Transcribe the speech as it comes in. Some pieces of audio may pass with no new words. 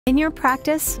In your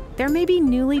practice, there may be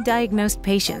newly diagnosed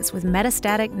patients with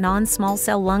metastatic non-small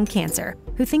cell lung cancer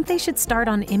who think they should start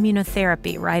on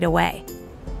immunotherapy right away.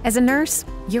 As a nurse,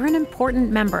 you're an important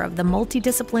member of the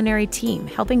multidisciplinary team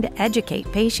helping to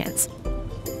educate patients.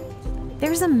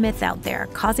 There's a myth out there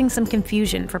causing some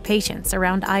confusion for patients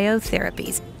around IO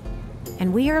therapies,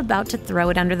 and we are about to throw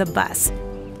it under the bus.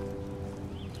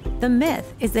 The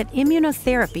myth is that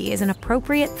immunotherapy is an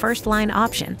appropriate first-line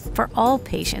option for all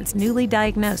patients newly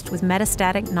diagnosed with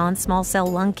metastatic non-small cell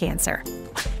lung cancer.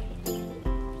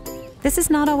 This is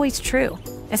not always true,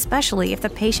 especially if the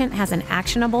patient has an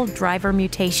actionable driver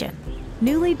mutation.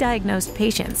 Newly diagnosed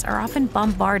patients are often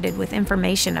bombarded with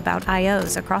information about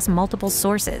IOs across multiple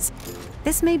sources.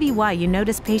 This may be why you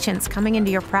notice patients coming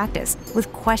into your practice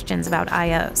with questions about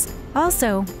IOs.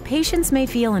 Also, patients may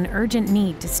feel an urgent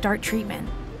need to start treatment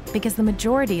because the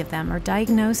majority of them are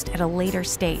diagnosed at a later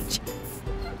stage.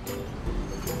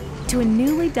 To a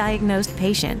newly diagnosed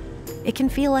patient, it can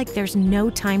feel like there's no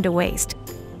time to waste.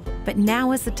 But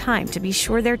now is the time to be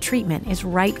sure their treatment is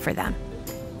right for them.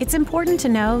 It's important to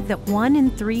know that 1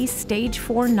 in 3 stage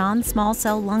 4 non-small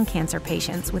cell lung cancer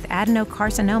patients with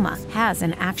adenocarcinoma has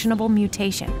an actionable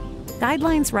mutation.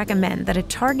 Guidelines recommend that a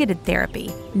targeted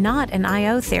therapy, not an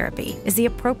IO therapy, is the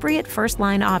appropriate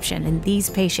first-line option in these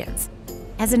patients.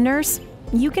 As a nurse,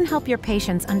 you can help your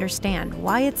patients understand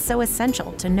why it's so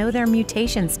essential to know their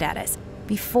mutation status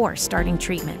before starting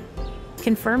treatment.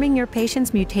 Confirming your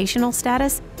patient's mutational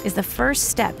status is the first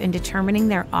step in determining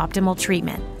their optimal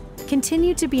treatment.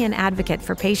 Continue to be an advocate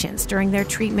for patients during their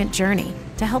treatment journey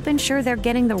to help ensure they're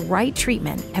getting the right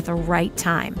treatment at the right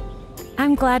time.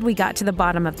 I'm glad we got to the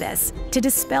bottom of this to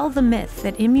dispel the myth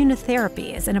that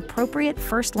immunotherapy is an appropriate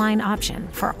first-line option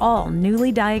for all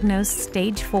newly diagnosed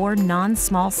stage 4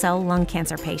 non-small cell lung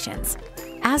cancer patients.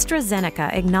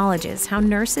 AstraZeneca acknowledges how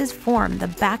nurses form the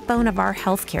backbone of our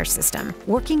healthcare system,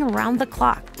 working around the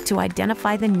clock to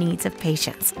identify the needs of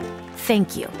patients.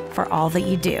 Thank you for all that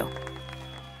you do.